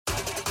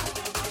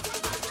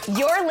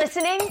You're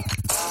listening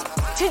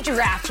to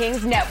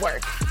DraftKings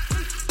Network.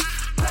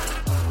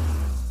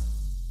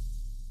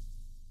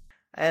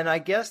 And I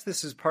guess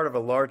this is part of a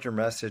larger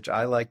message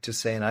I like to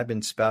say, and I've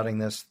been spouting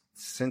this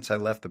since I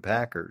left the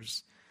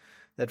Packers,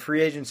 that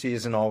free agency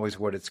isn't always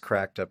what it's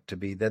cracked up to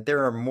be, that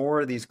there are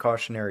more of these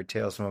cautionary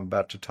tales I'm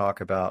about to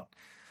talk about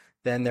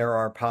than there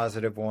are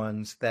positive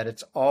ones, that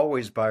it's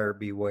always buyer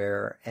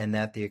beware, and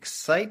that the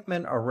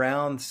excitement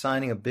around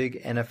signing a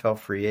big NFL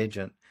free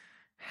agent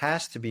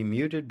has to be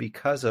muted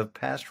because of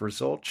past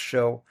results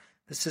show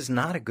this is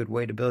not a good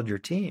way to build your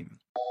team.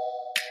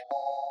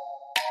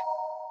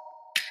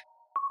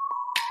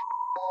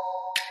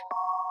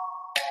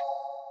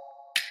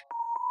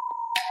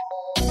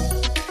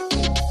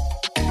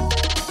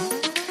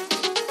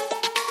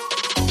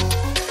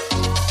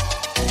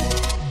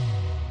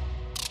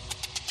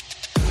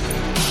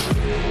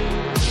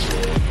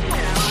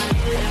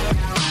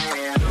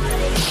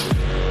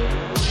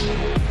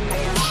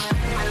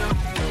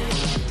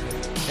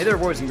 Hey there,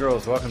 boys and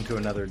girls. Welcome to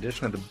another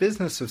edition of the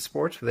Business of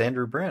Sports with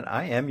Andrew Brandt.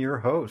 I am your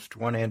host,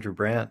 one Andrew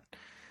Brandt.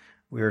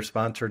 We are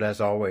sponsored,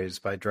 as always,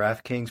 by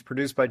DraftKings,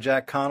 produced by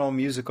Jack Connell,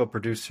 musical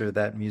producer.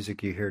 That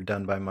music you hear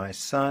done by my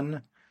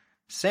son,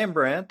 Sam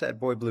Brandt, at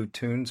Boy Blue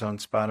Tunes on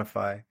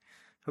Spotify.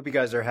 Hope you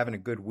guys are having a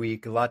good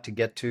week. A lot to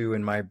get to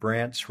in my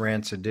Brandt's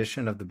Rants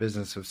edition of the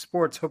Business of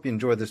Sports. Hope you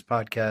enjoy this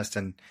podcast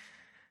and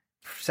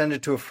send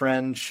it to a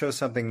friend, show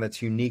something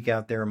that's unique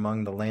out there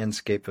among the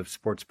landscape of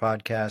sports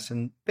podcasts,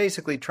 and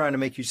basically trying to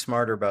make you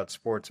smarter about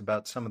sports,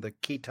 about some of the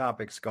key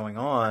topics going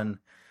on.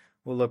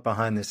 We'll look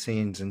behind the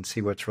scenes and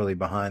see what's really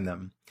behind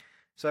them.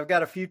 So I've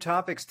got a few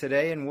topics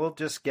today, and we'll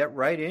just get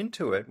right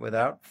into it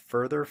without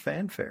further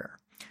fanfare.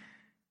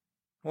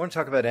 I want to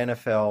talk about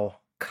NFL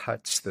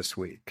cuts this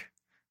week.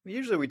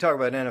 Usually we talk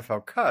about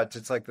NFL cuts.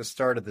 It's like the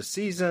start of the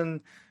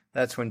season.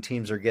 That's when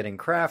teams are getting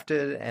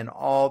crafted and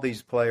all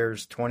these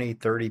players, 20,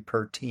 30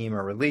 per team,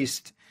 are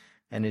released,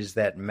 and is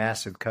that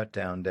massive cut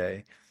down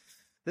day.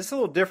 This is a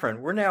little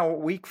different. We're now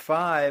week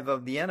 5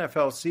 of the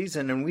NFL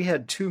season, and we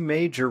had 2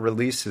 major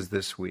releases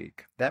this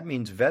week. That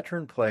means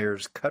veteran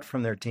players cut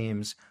from their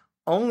teams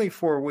only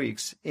 4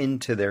 weeks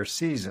into their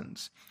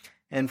seasons.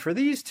 And for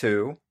these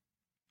two,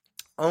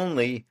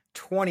 only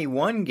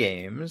 21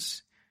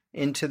 games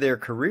into their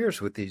careers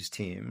with these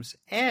teams,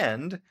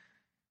 and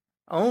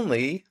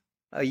only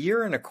a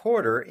year and a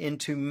quarter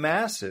into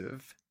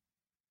massive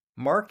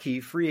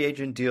marquee free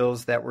agent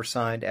deals that were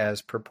signed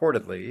as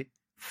purportedly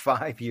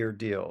 5-year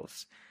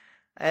deals.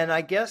 And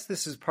I guess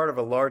this is part of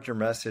a larger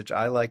message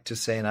I like to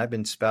say, and I've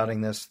been spouting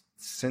this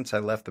since I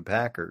left the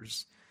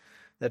Packers,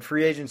 that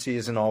free agency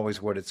isn't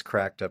always what it's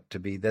cracked up to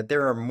be, that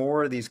there are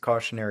more of these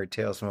cautionary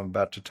tales I'm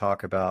about to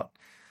talk about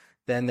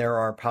than there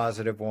are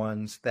positive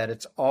ones, that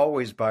it's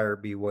always buyer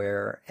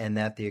beware, and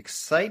that the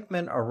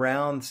excitement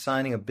around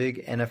signing a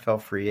big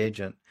NFL free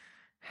agent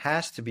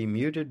has to be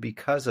muted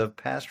because of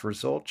past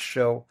results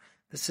show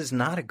this is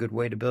not a good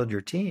way to build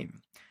your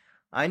team.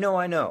 I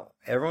know.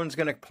 Everyone's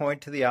going to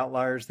point to the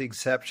outliers, the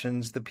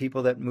exceptions, the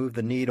people that move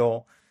the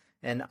needle,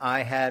 and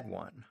I had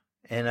one.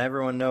 And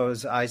everyone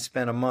knows I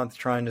spent a month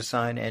trying to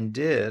sign, and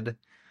did,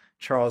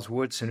 Charles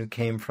Woodson, who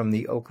came from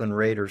the Oakland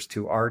Raiders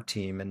to our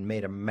team and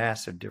made a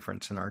massive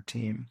difference in our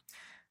team.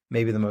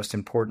 Maybe the most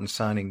important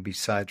signing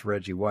besides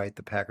Reggie White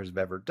the Packers have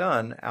ever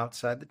done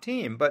outside the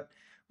team. But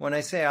when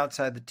I say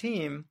outside the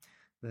team,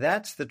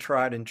 that's the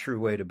tried and true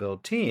way to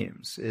build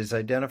teams, is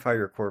identify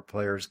your core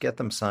players, get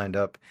them signed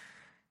up,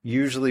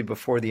 usually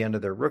before the end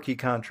of their rookie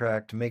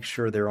contract, to make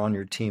sure they're on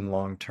your team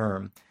long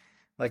term.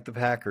 Like the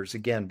Packers,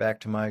 again, back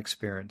to my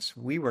experience,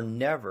 we were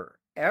never,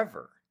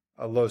 ever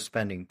a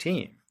low-spending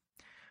team.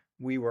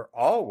 We were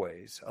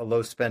always a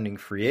low-spending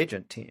free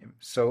agent team.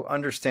 So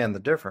understand the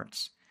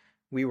difference.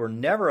 We were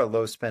never a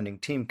low-spending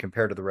team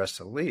compared to the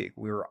rest of the league.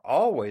 We were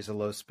always a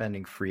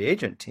low-spending free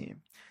agent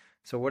team.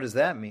 So what does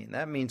that mean?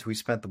 That means we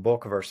spent the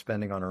bulk of our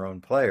spending on our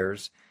own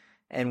players,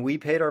 and we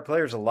paid our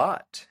players a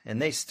lot,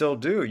 and they still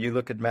do. You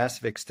look at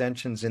massive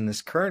extensions in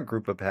this current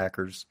group of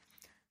Packers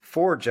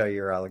for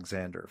Jair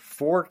Alexander,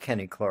 for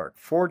Kenny Clark,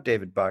 for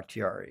David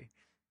Bakhtiari.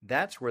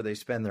 That's where they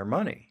spend their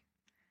money.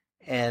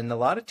 And a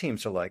lot of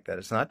teams are like that.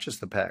 It's not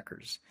just the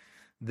Packers.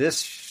 This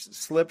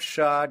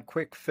slipshod,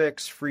 quick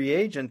fix free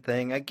agent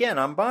thing, again,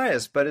 I'm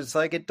biased, but it's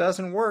like it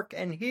doesn't work.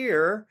 And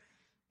here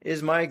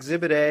is my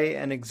Exhibit A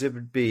and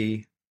Exhibit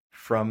B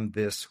from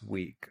this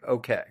week.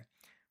 Okay,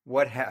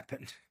 what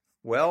happened?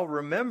 Well,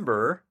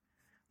 remember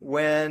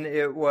when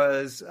it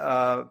was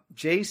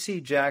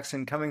J.C.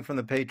 Jackson coming from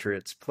the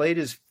Patriots, played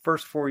his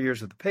first 4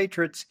 years with the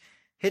Patriots,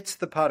 hits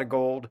the pot of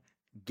gold,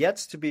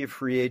 gets to be a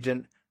free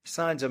agent,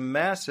 signs a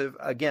massive,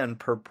 again,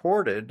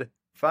 purported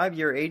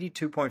 5-year,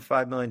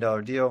 $82.5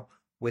 million deal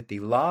with the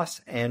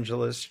Los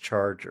Angeles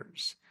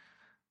Chargers.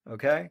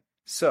 Okay?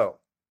 So,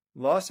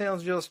 Los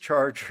Angeles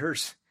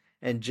Chargers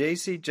and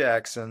J.C.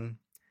 Jackson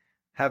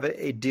have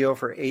a deal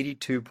for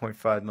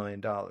 $82.5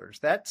 million.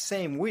 That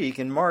same week,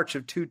 in March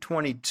of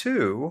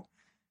 2022,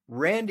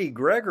 Randy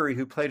Gregory,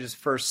 who played his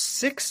first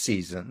 6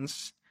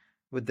 seasons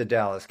with the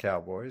Dallas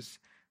Cowboys,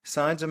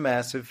 signs a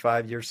massive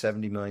 5-year,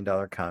 $70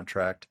 million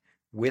contract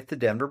with the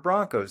Denver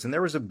Broncos. And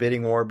there was a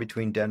bidding war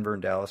between Denver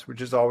and Dallas,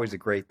 which is always a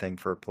great thing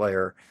for a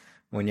player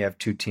when you have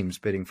two teams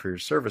bidding for your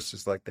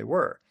services like they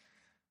were.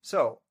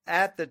 So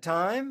at the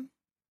time,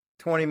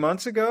 20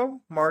 months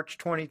ago, March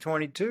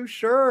 2022,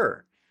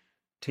 sure,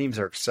 teams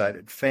are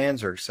excited,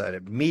 fans are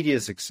excited,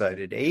 media's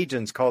excited,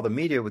 agents call the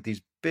media with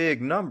these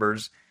big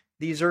numbers.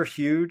 These are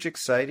huge,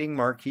 exciting,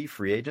 marquee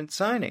free agent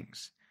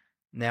signings.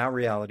 Now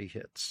reality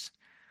hits.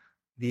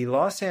 The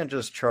Los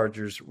Angeles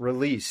Chargers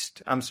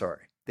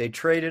they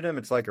traded him.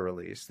 It's like a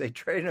release. They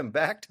traded him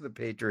back to the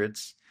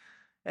Patriots,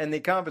 and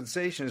the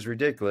compensation is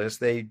ridiculous.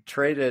 They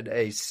traded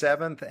a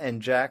 7th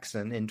and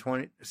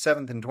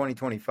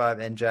 2025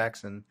 and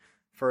Jackson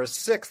for a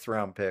 6th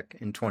round pick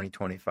in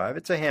 2025.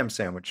 It's a ham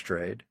sandwich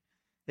trade.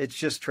 It's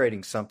just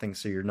trading something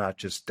so you're not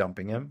just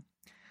dumping him.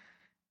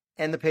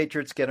 And the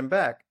Patriots get him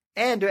back.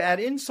 And to add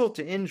insult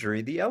to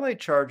injury, the LA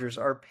Chargers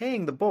are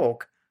paying the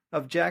bulk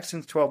of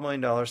Jackson's $12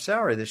 million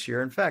salary this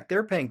year. In fact,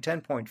 they're paying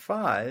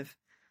 10.5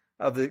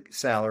 of the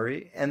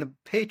salary, and the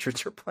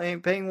Patriots are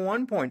paying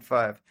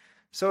 1.5.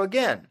 So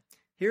again,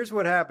 here's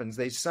what happens.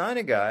 They sign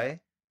a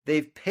guy,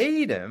 they've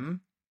paid him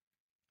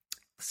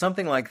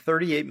something like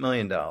 $38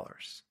 million,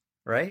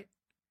 right?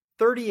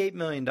 $38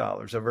 million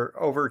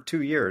over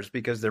 2 years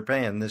because they're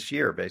paying this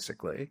year,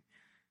 basically.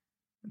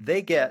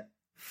 They get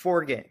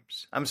 7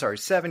 games.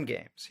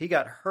 He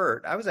got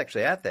hurt. I was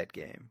actually at that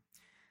game.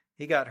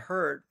 He got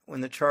hurt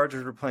when the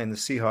Chargers were playing the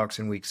Seahawks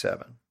in Week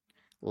 7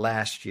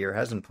 last year.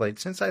 Hasn't played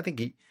since. I think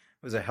he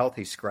was a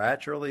healthy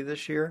scratch early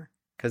this year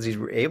because he's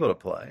able to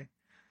play.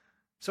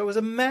 So it was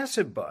a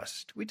massive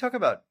bust. We talk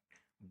about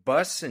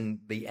busts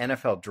in the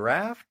NFL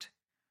draft.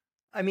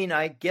 I mean,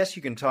 I guess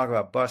you can talk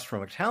about busts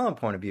from a talent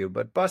point of view,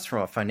 but busts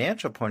from a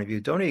financial point of view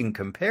don't even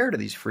compare to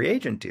these free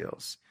agent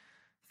deals.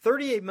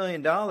 $38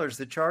 million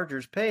the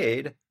Chargers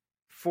paid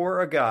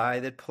for a guy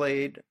that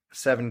played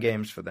 7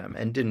 games for them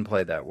and didn't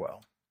play that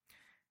well.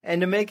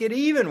 And to make it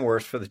even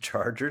worse for the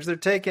Chargers, they're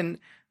taking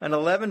an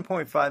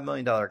 $11.5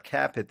 million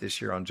cap hit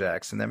this year on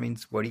Jackson. That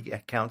means what he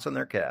counts on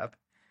their cap.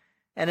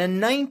 And a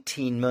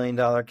 $19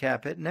 million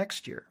cap hit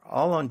next year,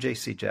 all on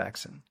J.C.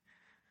 Jackson.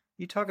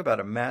 You talk about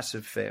a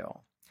massive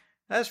fail.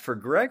 As for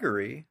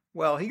Gregory,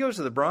 well, he goes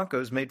to the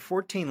Broncos, made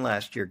 14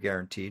 last year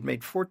guaranteed,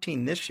 made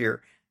 14 this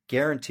year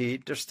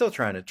guaranteed. They're still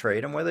trying to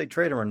trade him. Whether they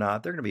trade him or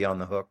not, they're going to be on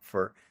the hook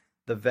for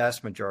the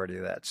vast majority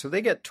of that. So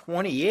they get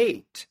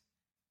 $28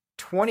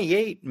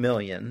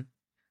 million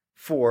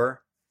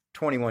for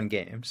 21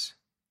 games.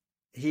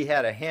 He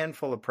had a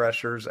handful of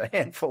pressures, a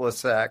handful of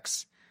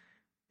sacks,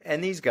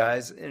 and these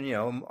guys,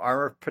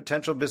 are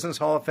potential business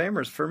Hall of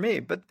Famers for me.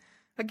 But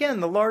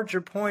again, the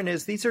larger point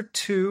is these are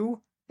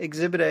 2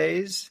 Exhibit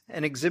A's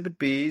and Exhibit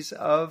B's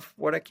of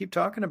what I keep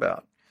talking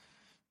about.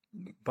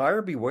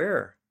 Buyer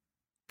beware.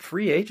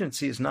 Free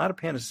agency is not a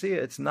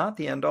panacea. It's not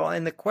the end all.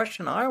 And the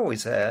question I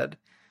always had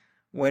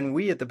when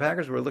we at the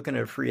Packers were looking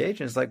at a free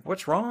agent is like,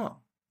 what's wrong?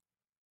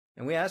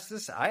 And I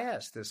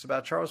asked this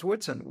about Charles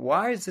Woodson.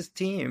 Why is this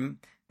team,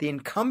 the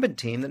incumbent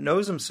team that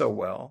knows him so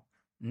well,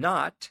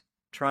 not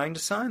trying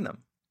to sign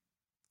them?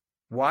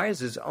 Why is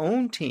his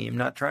own team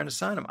not trying to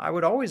sign him? I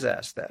would always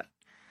ask that.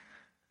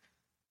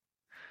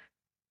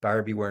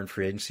 Buyer beware in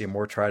free agency. A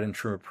more tried and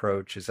true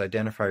approach is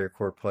identify your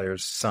core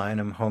players, sign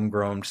them,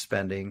 homegrown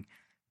spending.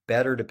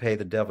 Better to pay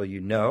the devil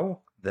you know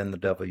than the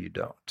devil you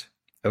don't.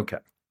 Okay.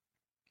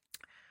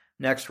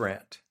 Next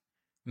rant.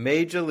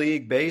 Major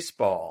League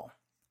Baseball.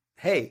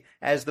 Hey,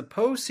 as the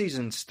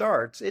postseason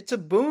starts, it's a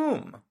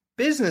boom.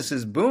 Business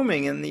is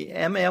booming in the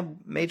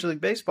Major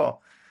League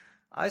Baseball.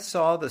 I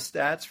saw the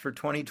stats for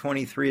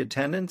 2023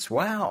 attendance.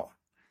 Wow.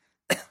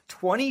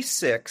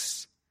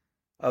 26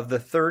 of the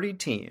 30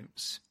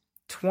 teams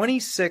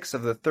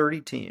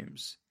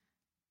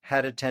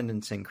had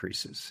attendance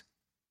increases.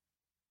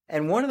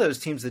 And one of those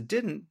teams that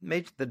didn't,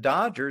 the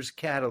Dodgers,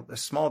 had a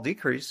small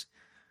decrease.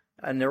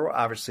 And they were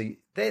obviously,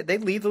 they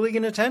lead the league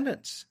in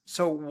attendance.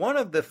 So one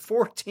of the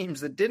 4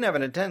 teams that didn't have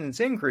an attendance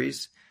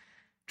increase,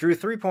 drew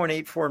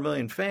 3.84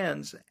 million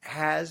fans,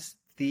 has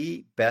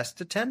the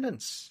best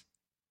attendance.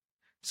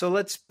 So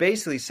let's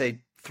basically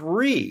say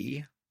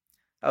 3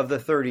 of the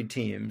 30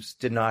 teams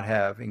did not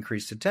have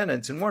increased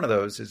attendance. And one of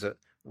those is a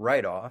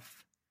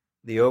write-off.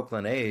 The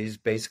Oakland A's,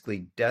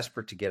 basically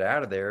desperate to get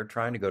out of there,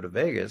 trying to go to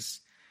Vegas.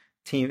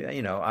 Team,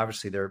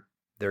 obviously they're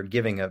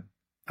giving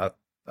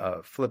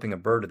flipping a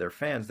bird to their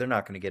fans. They're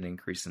not going to get an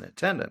increase in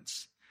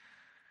attendance.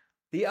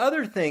 The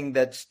other thing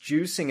that's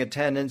juicing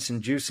attendance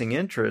and juicing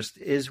interest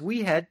is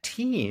we had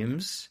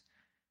teams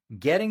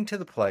getting to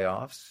the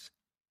playoffs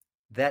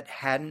that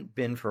hadn't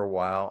been for a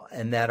while,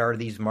 and that are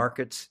these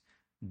markets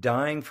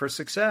dying for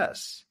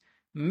success.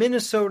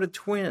 Minnesota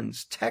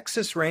Twins,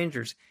 Texas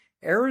Rangers,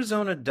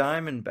 Arizona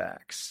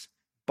Diamondbacks,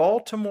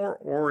 Baltimore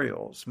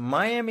Orioles,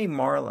 Miami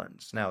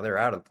Marlins. Now they're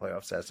out of the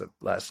playoffs as of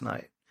last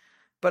night.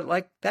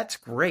 But that's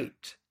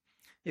great.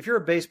 If you're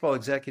a baseball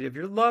executive,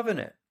 you're loving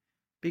it,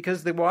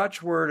 because the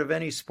watchword of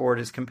any sport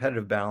is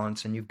competitive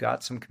balance, and you've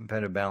got some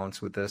competitive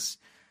balance with this.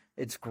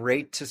 It's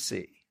great to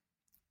see.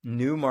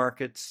 new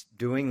markets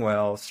doing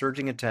well,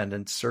 surging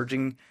attendance,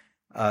 surging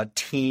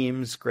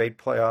teams, great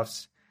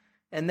playoffs.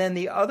 And then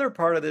the other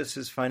part of this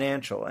is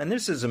financial. And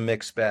this is a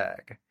mixed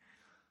bag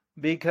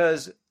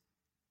because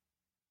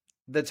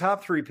the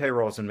top three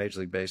payrolls in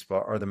Major League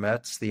Baseball are the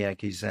Mets, the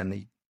Yankees, and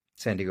the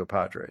San Diego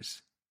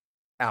Padres.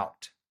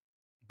 Out.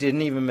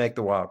 Didn't even make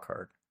the wild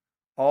card.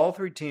 All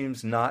three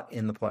teams not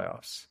in the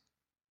playoffs.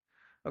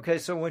 Okay,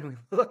 so when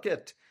we look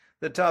at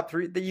the top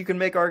three, you can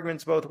make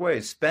arguments both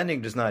ways.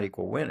 Spending does not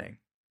equal winning.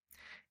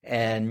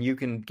 And you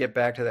can get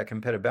back to that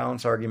competitive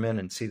balance argument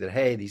and see that,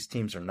 hey, these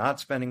teams are not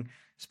spending,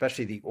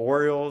 especially the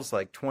Orioles,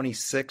 like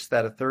 26th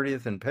out of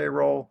 30th in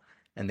payroll,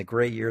 and the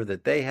great year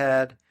that they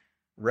had.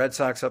 Red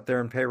Sox up there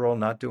in payroll,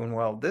 not doing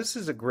well. This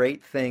is a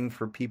great thing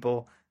for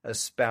people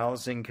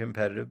espousing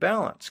competitive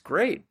balance.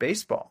 Great,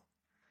 baseball.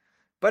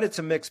 But it's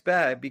a mixed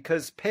bag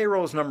because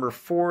payrolls number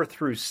 4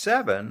 through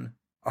 7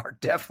 are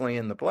definitely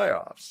in the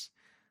playoffs.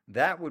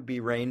 That would be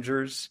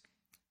Rangers,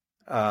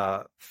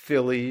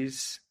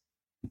 Phillies,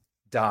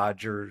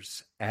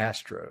 Dodgers,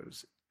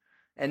 Astros.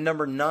 And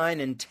number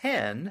 9 and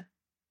 10,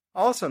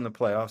 also in the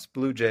playoffs,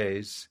 Blue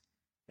Jays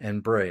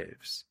and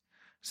Braves.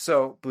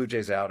 So Blue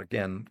Jays out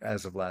again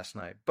as of last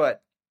night.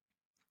 But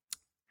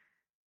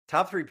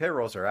top 3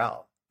 payrolls are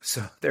out.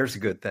 So there's a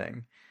good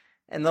thing.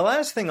 And the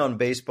last thing on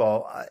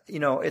baseball,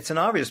 it's an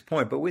obvious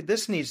point, but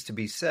this needs to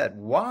be said.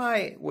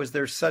 Why was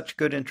there such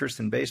good interest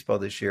in baseball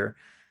this year?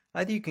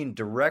 I think you can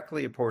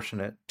directly apportion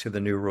it to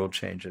the new rule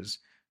changes,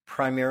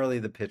 primarily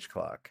the pitch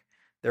clock.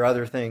 There are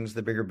other things,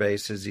 the bigger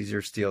bases,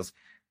 easier steals.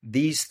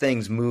 These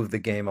things move the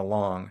game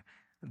along.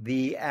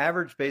 The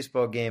average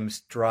baseball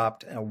games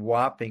dropped a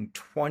whopping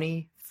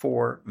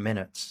 24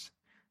 minutes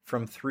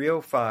from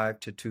 3:05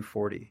 to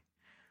 2:40.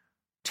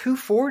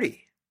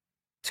 2:40.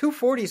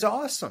 2:40 is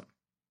awesome,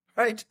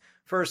 right?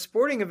 For a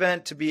sporting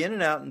event to be in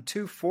and out in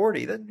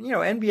 2:40, that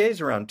NBA's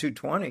around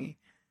 2:20.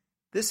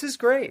 This is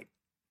great.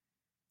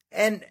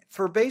 And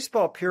for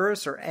baseball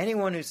purists or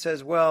anyone who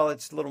says, well,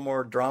 it's a little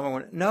more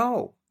drama,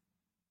 no.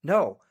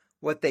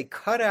 What they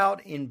cut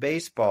out in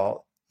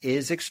baseball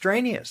is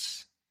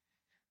extraneous.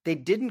 They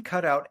didn't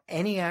cut out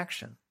any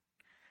action.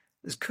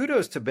 There's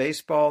kudos to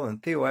baseball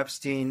and Theo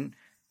Epstein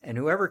and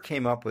whoever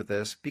came up with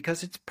this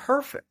because it's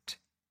perfect.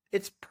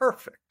 It's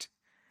perfect.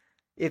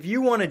 If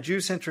you want to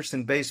juice interest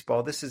in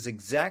baseball, this is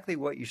exactly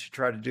what you should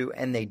try to do,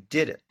 and they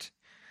did it.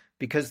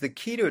 Because the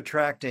key to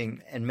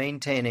attracting and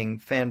maintaining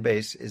fan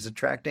base is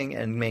attracting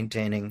and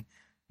maintaining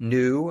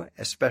new,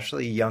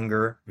 especially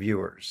younger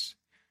viewers.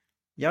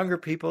 Younger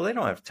people, they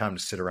don't have time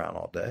to sit around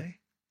all day.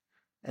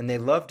 And they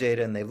love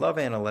data and they love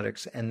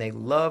analytics and they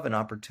love an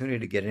opportunity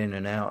to get in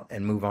and out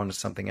and move on to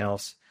something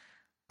else.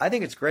 I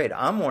think it's great.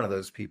 I'm one of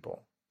those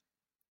people.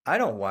 I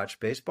don't watch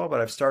baseball,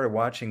 but I've started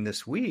watching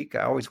this week.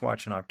 I always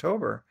watch in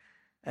October.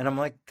 And I'm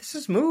like, this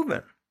is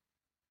moving.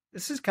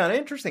 This is kind of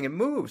interesting. It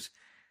moves.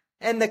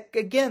 And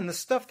the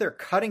stuff they're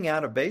cutting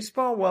out of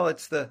baseball, well,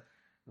 it's the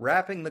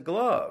wrapping the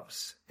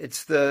gloves.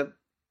 It's the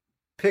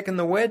picking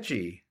the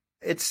wedgie.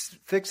 It's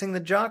fixing the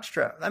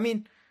jockstrap. I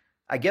mean,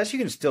 I guess you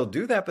can still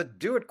do that, but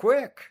do it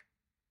quick.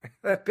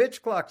 That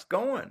pitch clock's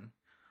going.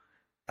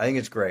 I think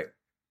it's great.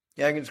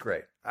 Yeah, I think it's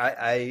great.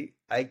 I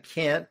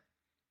can't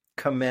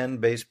commend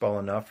baseball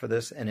enough for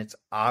this, and it's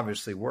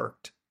obviously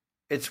worked.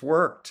 It's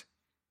worked.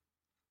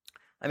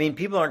 I mean,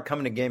 people aren't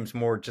coming to games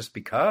more just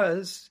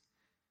because.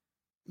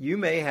 You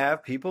may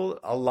have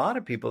a lot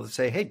of people that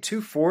say, hey,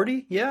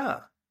 2:40?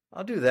 Yeah,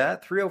 I'll do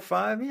that.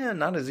 3:05? Yeah,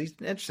 not as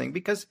interesting.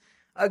 Because,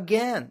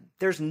 again,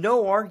 there's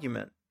no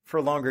argument for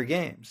longer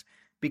games.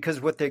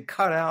 Because what they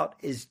cut out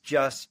is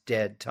just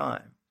dead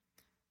time.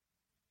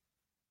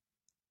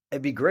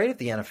 It'd be great if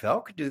the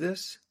NFL could do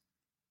this.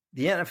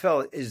 The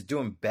NFL is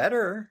doing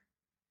better.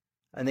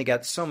 And they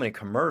got so many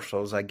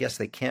commercials. I guess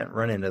they can't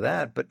run into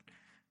that. But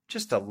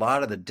just a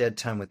lot of the dead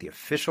time with the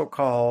official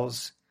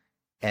calls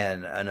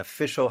and an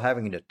official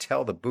having to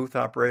tell the booth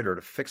operator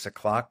to fix a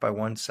clock by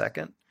 1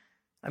 second.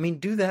 I mean,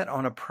 do that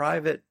on a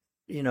private,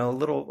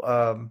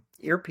 little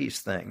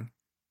earpiece thing.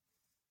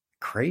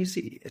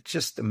 Crazy. It's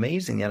just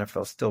amazing the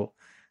NFL still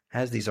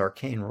has these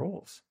arcane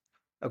rules.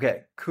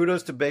 Okay,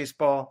 kudos to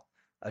baseball.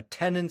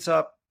 Attendance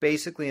up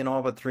basically in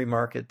all but 3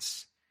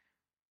 markets.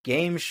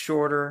 Games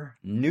shorter.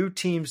 New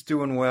teams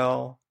doing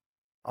well.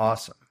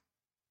 Awesome.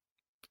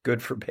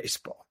 Good for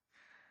baseball.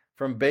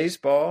 From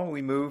baseball,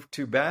 we move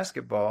to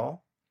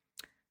basketball.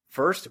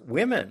 First,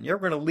 women. You're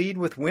going to lead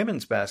with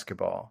women's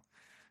basketball.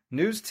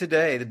 News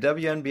today, the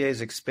WNBA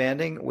is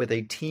expanding with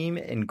a team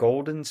in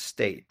Golden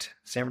State,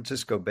 San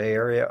Francisco Bay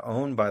Area,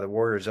 owned by the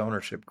Warriors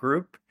ownership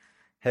group,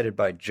 headed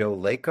by Joe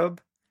Lacob,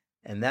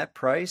 and that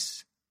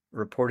price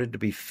reported to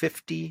be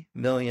 $50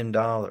 million.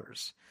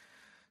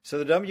 So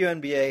the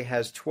WNBA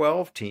has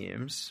 12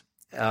 teams,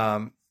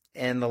 and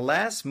the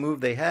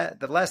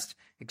last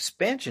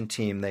expansion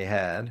team they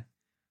had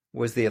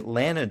was the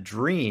Atlanta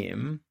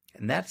Dream,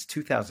 and that's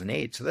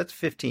 2008, so that's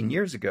 15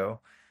 years ago.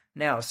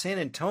 Now, San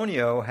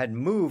Antonio had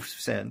moved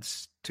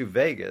since to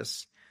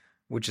Vegas,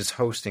 which is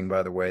hosting,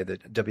 by the way, the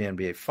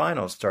WNBA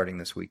Finals starting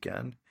this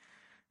weekend.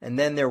 And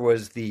then there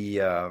was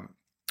the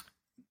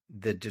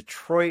The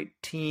Detroit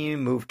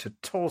team moved to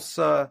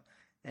Tulsa,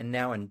 and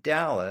now in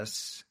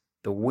Dallas,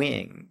 the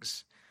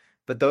Wings.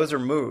 But those are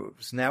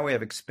moves. Now we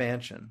have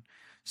expansion.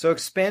 So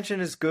expansion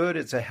is good.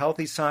 It's a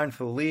healthy sign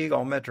for the league.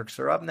 All metrics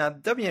are up. Now,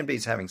 the WNBA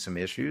is having some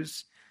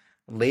issues,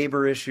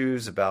 labor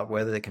issues about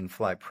whether they can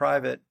fly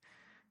private.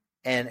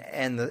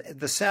 And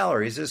the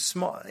salaries is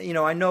small. You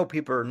know, I know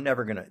people are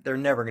they're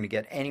never gonna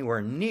get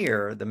anywhere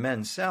near the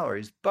men's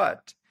salaries,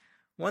 but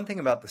one thing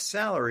about the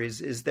salaries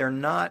is they're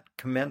not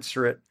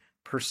commensurate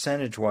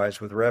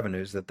percentage-wise with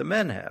revenues that the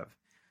men have.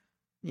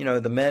 You know,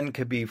 the men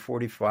could be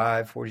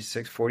 45,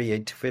 46,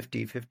 48 to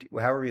 50,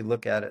 however you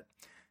look at it,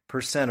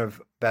 percent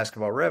of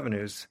basketball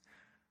revenues.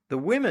 The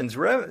women's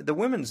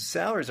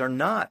salaries are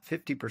not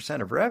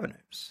 50% of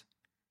revenues.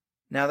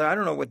 Now, I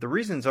don't know what the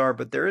reasons are,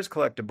 but there is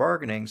collective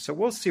bargaining, so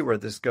we'll see where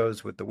this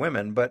goes with the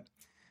women. But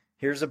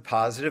here's a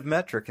positive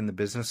metric in the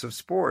business of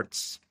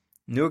sports.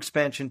 New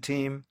expansion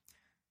team,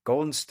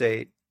 Golden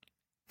State,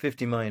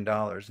 $50 million.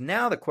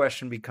 Now the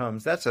question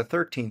becomes, that's a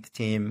 13th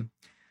team.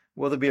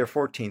 Will there be a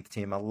 14th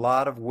team? A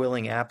lot of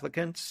willing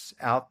applicants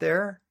out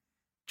there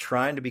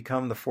trying to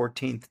become the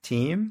 14th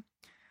team.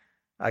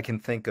 I can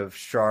think of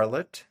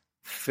Charlotte,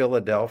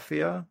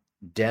 Philadelphia,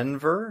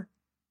 Denver,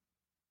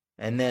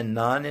 and then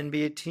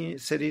non-NBA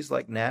cities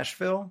like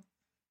Nashville.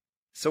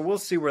 So we'll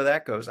see where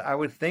that goes. I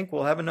would think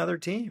we'll have another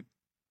team.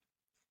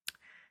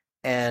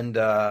 And,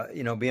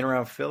 being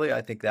around Philly,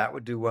 I think that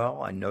would do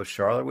well. I know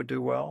Charlotte would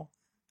do well.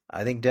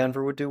 I think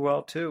Denver would do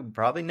well, too.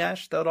 Probably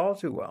Nashville would all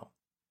do well,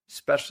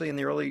 especially in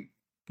the early,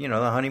 the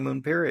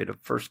honeymoon period of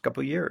first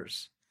couple of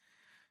years.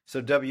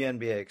 So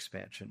WNBA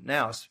expansion.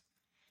 Now,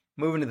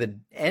 moving to the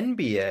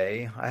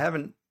NBA,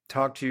 I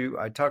talked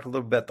a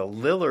little bit about the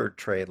Lillard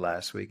trade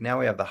last week. Now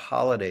we have the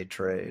Holiday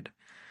trade.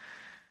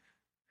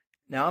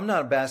 Now, I'm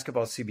not a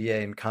basketball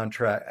CBA and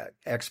contract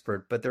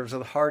expert, but there's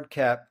a hard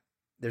cap.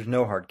 There's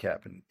no hard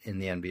cap in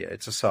the NBA.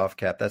 It's a soft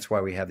cap. That's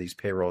why we have these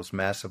payrolls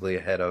massively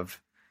ahead of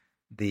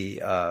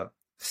the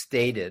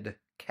stated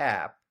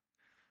cap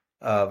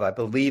of, I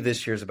believe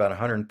this year's about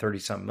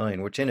 130-something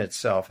million, which in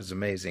itself is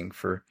amazing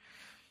for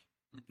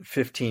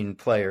 15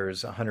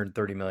 players,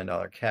 $130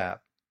 million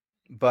cap.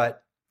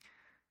 But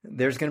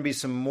there's going to be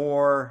some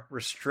more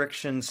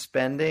restriction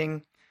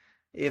spending.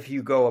 If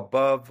you go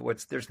above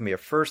there's going to be a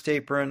first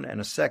apron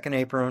and a second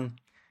apron.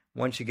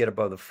 Once you get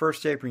above the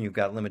first apron, you've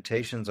got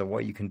limitations on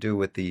what you can do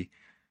with the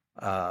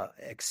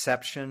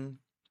exception,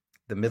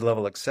 the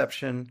mid-level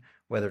exception,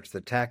 whether it's the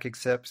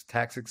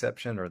tax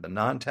exception or the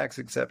non-tax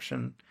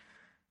exception.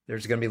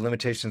 There's going to be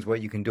limitations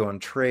what you can do on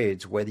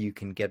trades, whether you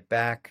can get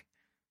back,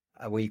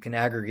 where you can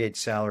aggregate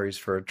salaries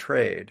for a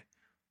trade.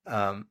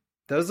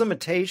 Those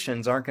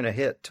limitations aren't going to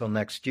hit till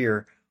next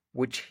year,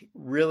 which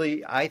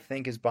really I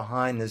think is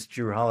behind this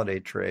Jrue Holiday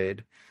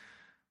trade.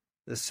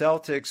 The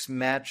Celtics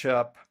match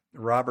up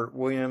Robert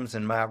Williams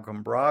and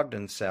Malcolm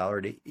Brogdon's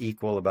salary to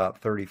equal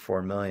about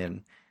 $34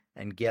 million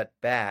and get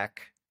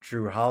back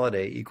Jrue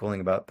Holiday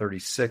equaling about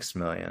 $36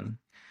 million.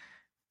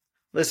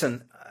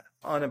 Listen,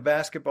 on a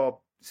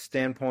basketball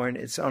standpoint,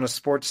 it's on a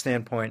sports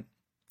standpoint,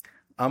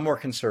 I'm more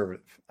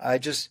conservative.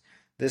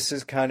 This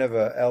is kind of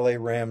a LA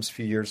Rams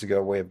few years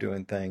ago way of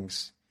doing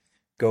things.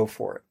 Go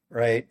for it,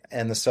 right?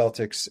 And the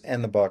Celtics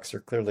and the Bucks are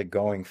clearly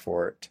going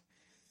for it.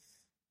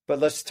 But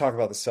let's talk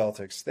about the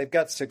Celtics. They've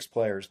got 6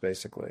 players,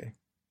 basically.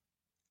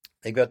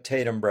 They've got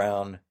Tatum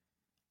Brown,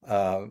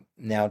 now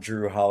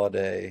Jrue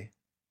Holiday,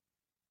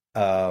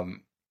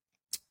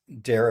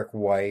 Derek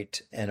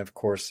White, and of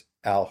course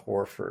Al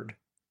Horford,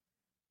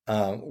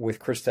 with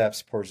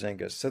Kristaps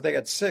Porzingis. So they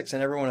got 6,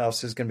 and everyone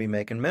else is going to be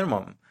making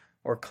minimum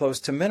or close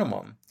to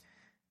minimum.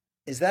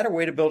 Is that a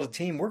way to build a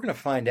team? We're going to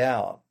find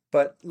out.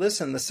 But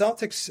listen, the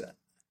Celtics,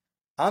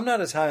 I'm not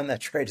as high on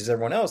that trade as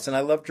everyone else, and I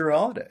love Jrue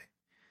Holiday.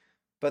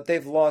 But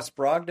they've lost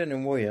Brogdon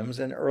and Williams,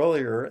 and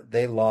earlier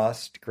they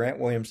lost Grant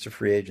Williams to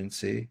free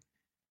agency,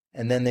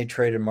 and then they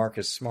traded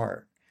Marcus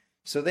Smart.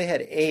 So they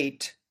had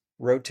 8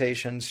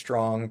 rotation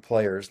strong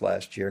players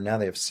last year. Now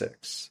they have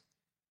 6.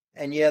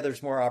 And yeah,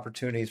 there's more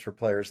opportunities for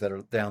players that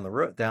are down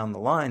the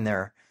line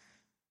there,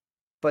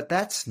 but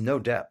that's no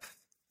depth.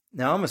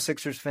 Now, I'm a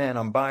Sixers fan.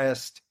 I'm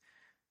biased.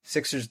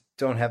 Sixers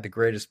don't have the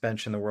greatest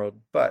bench in the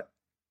world, but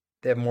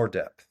they have more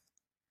depth.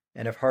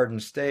 And if Harden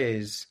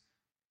stays,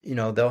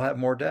 they'll have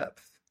more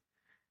depth.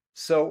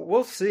 So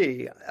we'll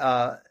see.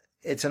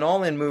 It's an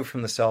all-in move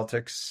from the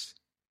Celtics.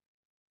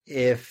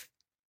 If,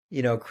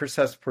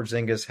 Kristaps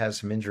Porzingis has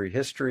some injury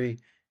history,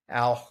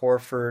 Al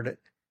Horford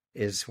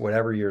is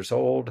whatever years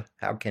old.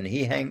 How can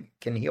he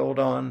Can he hold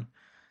on?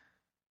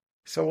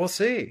 So we'll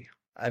see.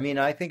 I mean,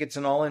 I think it's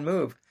an all-in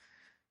move.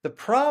 The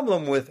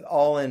problem with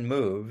all-in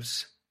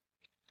moves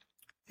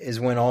is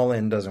when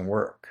all-in doesn't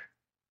work.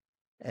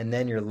 And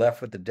then you're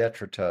left with the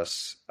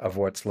detritus of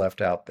what's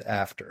left out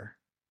after.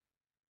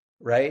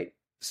 Right?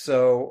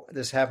 So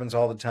this happens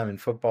all the time in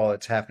football.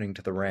 It's happening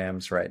to the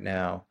Rams right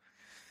now.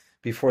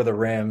 Before the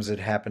Rams, it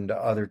happened to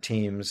other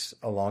teams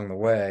along the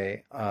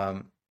way.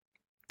 And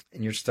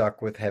you're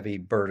stuck with heavy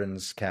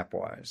burdens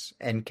cap-wise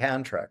and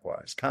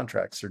contract-wise.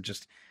 Contracts are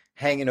just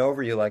hanging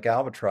over you like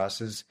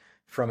albatrosses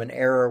from an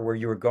era where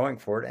you were going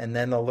for it, and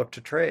then they'll look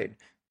to trade.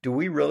 Do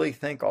we really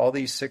think all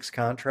these 6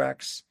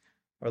 contracts,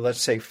 or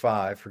let's say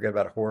 5, forget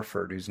about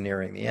Horford, who's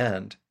nearing the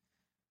end,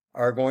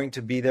 are going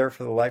to be there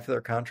for the life of their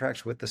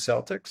contracts with the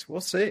Celtics? We'll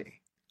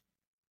see.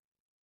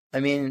 I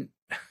mean,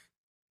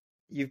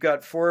 you're going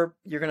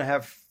to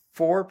have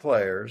 4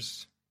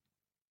 players,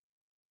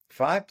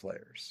 5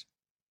 players.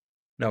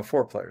 No,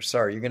 4 players.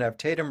 Sorry. You're going to have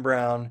Tatum,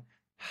 Brown,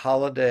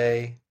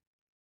 Holiday,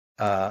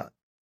 and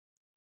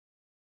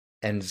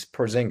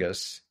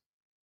Porzingis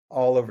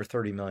all over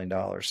 $30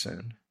 million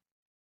soon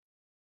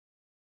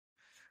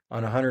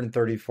on a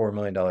 $134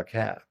 million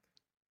cap.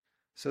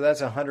 So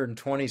that's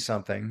 120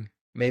 something,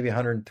 maybe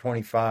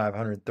 125,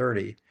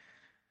 130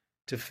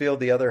 to fill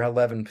the other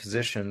 11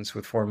 positions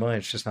with $4 million.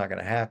 It's just not going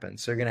to happen.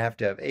 So you're going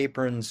to have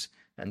aprons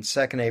and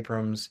second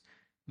aprons,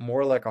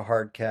 more like a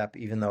hard cap,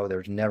 even though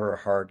there's never a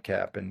hard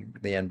cap in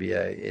the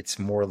NBA. It's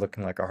more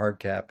looking like a hard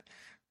cap,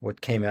 what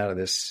came out of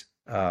this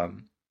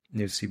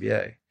new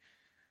CBA.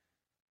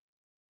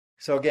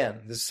 So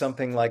again, this is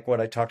something like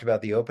what I talked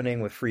about the opening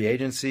with free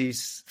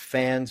agencies.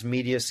 Fans,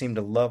 media seem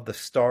to love the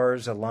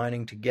stars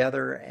aligning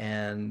together,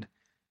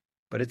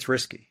 but it's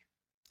risky.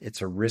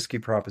 It's a risky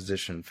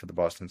proposition for the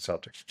Boston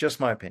Celtics. Just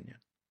my opinion.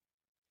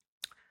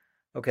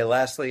 Okay,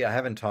 lastly, I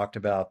haven't talked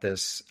about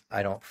this,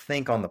 I don't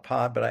think, on the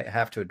pod, but I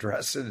have to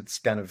address it. It's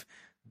kind of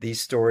the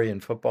story in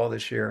football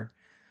this year.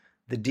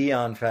 The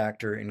Deion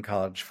factor in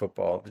college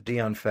football, the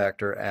Deion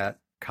factor at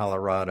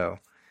Colorado.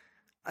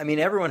 I mean,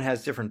 everyone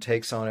has different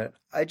takes on it.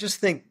 I just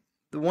think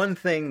the one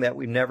thing that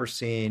we've never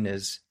seen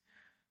is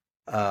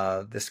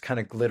this kind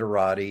of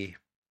glitterati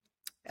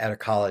at a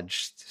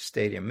college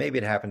stadium. Maybe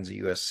it happens at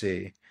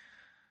USC,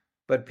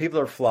 but people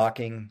are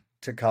flocking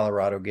to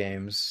Colorado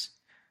games.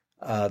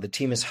 The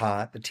team is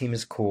hot. The team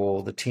is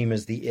cool. The team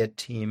is the it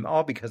team,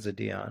 all because of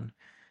Deion.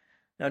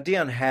 Now,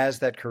 Deion has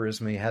that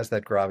charisma. He has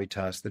that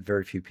gravitas that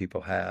very few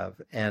people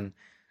have. And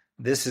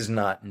this is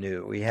not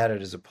new. He had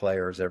it as a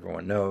player, as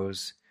everyone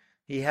knows.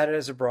 He had it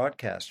as a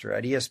broadcaster.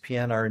 At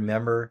ESPN, I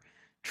remember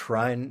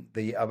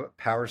the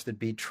powers that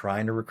be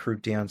trying to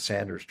recruit Deion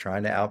Sanders,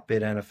 trying to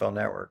outbid NFL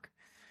Network.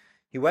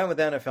 He went with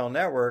NFL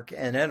Network,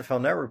 and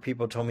NFL Network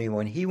people told me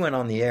when he went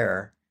on the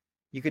air,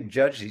 you could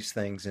judge these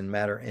things in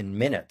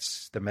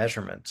minutes, the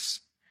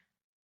measurements.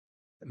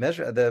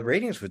 The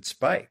ratings would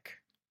spike.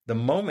 The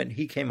moment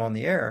he came on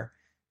the air,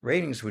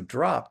 ratings would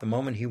drop the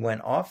moment he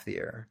went off the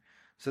air.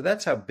 So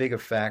that's how big a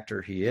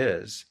factor he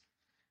is.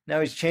 Now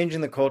he's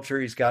changing the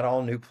culture. He's got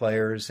all new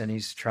players, and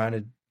he's trying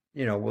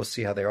to, we'll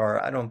see how they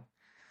are.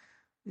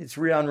 It's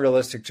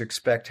unrealistic to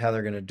expect how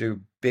they're going to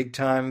do big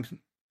time,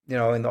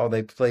 and all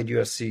they played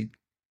USC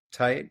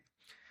tight.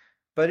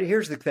 But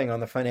here's the thing on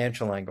the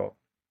financial angle.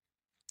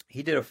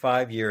 He did a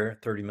 5-year,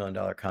 $30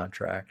 million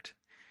contract.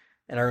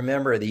 And I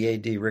remember the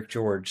AD, Rick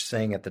George,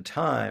 saying at the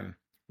time,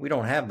 we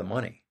don't have the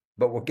money,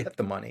 but we'll get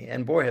the money.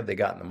 And boy, have they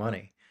gotten the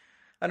money.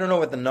 I don't know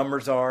what the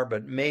numbers are,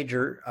 but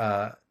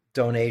major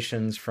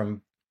donations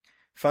from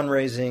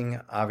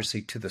fundraising,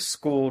 obviously to the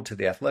school, to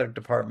the athletic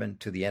department,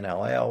 to the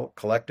NLL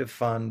collective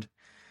fund.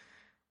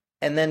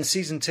 And then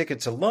season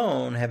tickets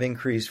alone have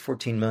increased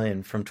 $14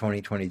 million from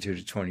 2022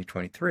 to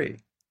 2023.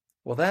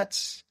 Well,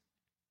 that's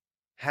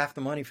half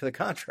the money for the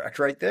contract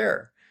right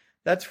there.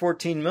 That's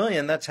 $14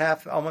 million. That's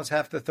almost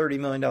half the $30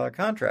 million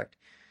contract.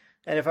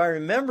 And if I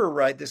remember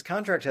right, this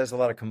contract has a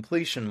lot of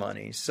completion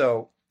money.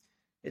 So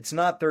it's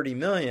not $30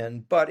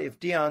 million, but if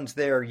Deion's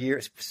there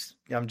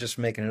I'm just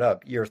making it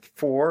up, year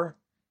 4,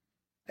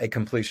 a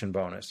completion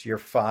bonus. Year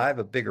 5,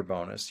 a bigger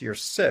bonus. Year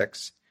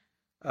 6,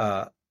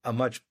 a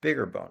much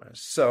bigger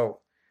bonus. So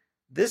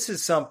this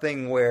is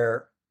something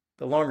where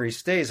the longer he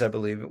stays, I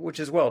believe, which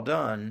is well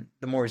done,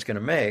 the more he's going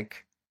to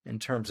make in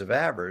terms of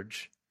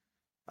average.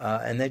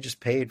 And they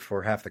just paid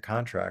for half the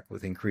contract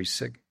with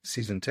increased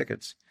season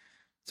tickets.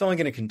 It's only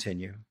going to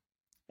continue.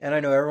 And I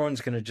know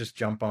everyone's going to just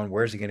jump on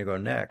where's he going to go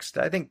next.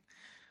 I think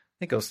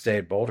he'll stay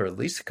at Boulder at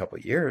least a couple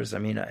of years. I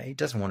mean, he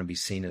doesn't want to be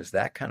seen as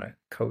that kind of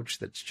coach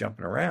that's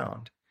jumping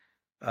around.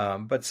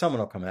 But someone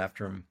will come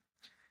after him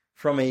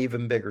from an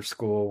even bigger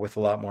school with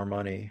a lot more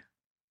money.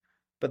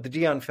 But the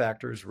Deion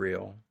factor is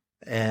real.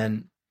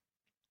 And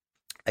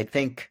I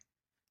think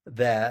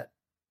that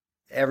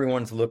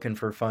everyone's looking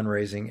for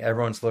fundraising.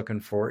 Everyone's looking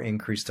for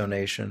increased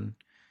donation.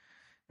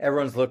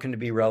 Everyone's looking to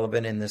be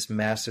relevant in this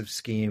massive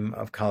scheme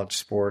of college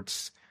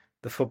sports.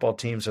 The football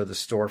teams are the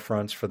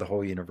storefronts for the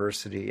whole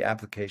university.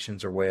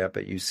 Applications are way up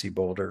at UC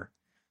Boulder.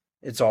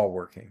 It's all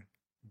working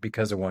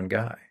because of one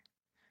guy.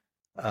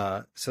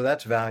 So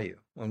that's value.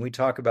 When we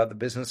talk about the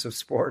business of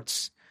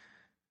sports,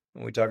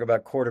 when we talk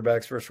about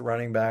quarterbacks versus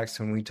running backs,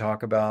 when we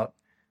talk about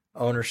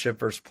ownership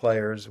versus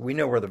players, we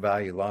know where the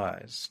value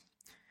lies.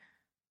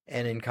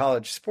 And in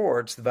college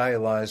sports, the value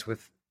lies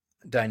with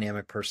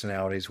dynamic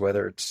personalities,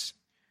 whether it's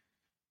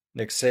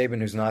Nick Saban,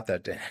 who's not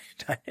that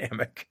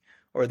dynamic,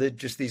 or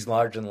just these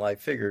larger-than-life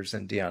figures,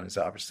 and Deion is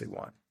obviously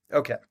one.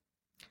 Okay.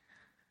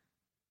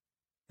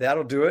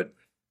 That'll do it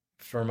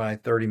for my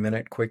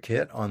 30-minute quick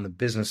hit on the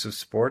business of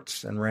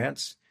sports and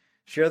rants.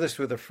 Share this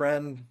with a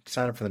friend.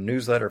 Sign up for the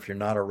newsletter if you're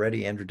not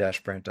already,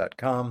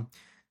 andrew-brandt.com.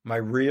 My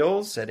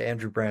reels at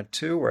Andrew Brandt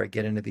 2, where I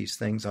get into these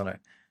things on a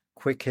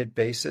quick hit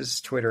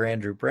basis. Twitter,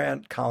 Andrew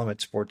Brandt, column at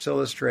Sports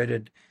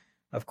Illustrated.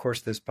 Of course,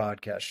 this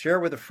podcast.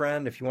 Share with a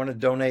friend. If you want to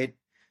donate,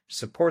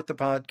 support the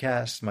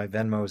podcast. My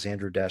Venmo is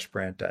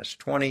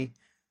Andrew-Brandt-20.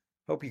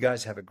 Hope you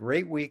guys have a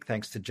great week.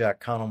 Thanks to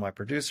Jack Connell, my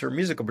producer,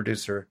 musical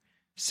producer,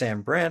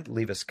 Sam Brandt.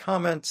 Leave us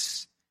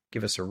comments.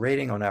 Give us a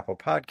rating on Apple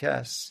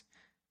Podcasts.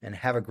 And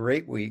have a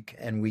great week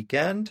and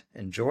weekend.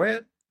 Enjoy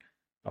it.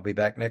 I'll be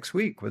back next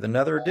week with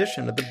another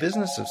edition of The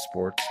Business of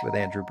Sports with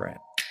Andrew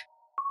Brandt.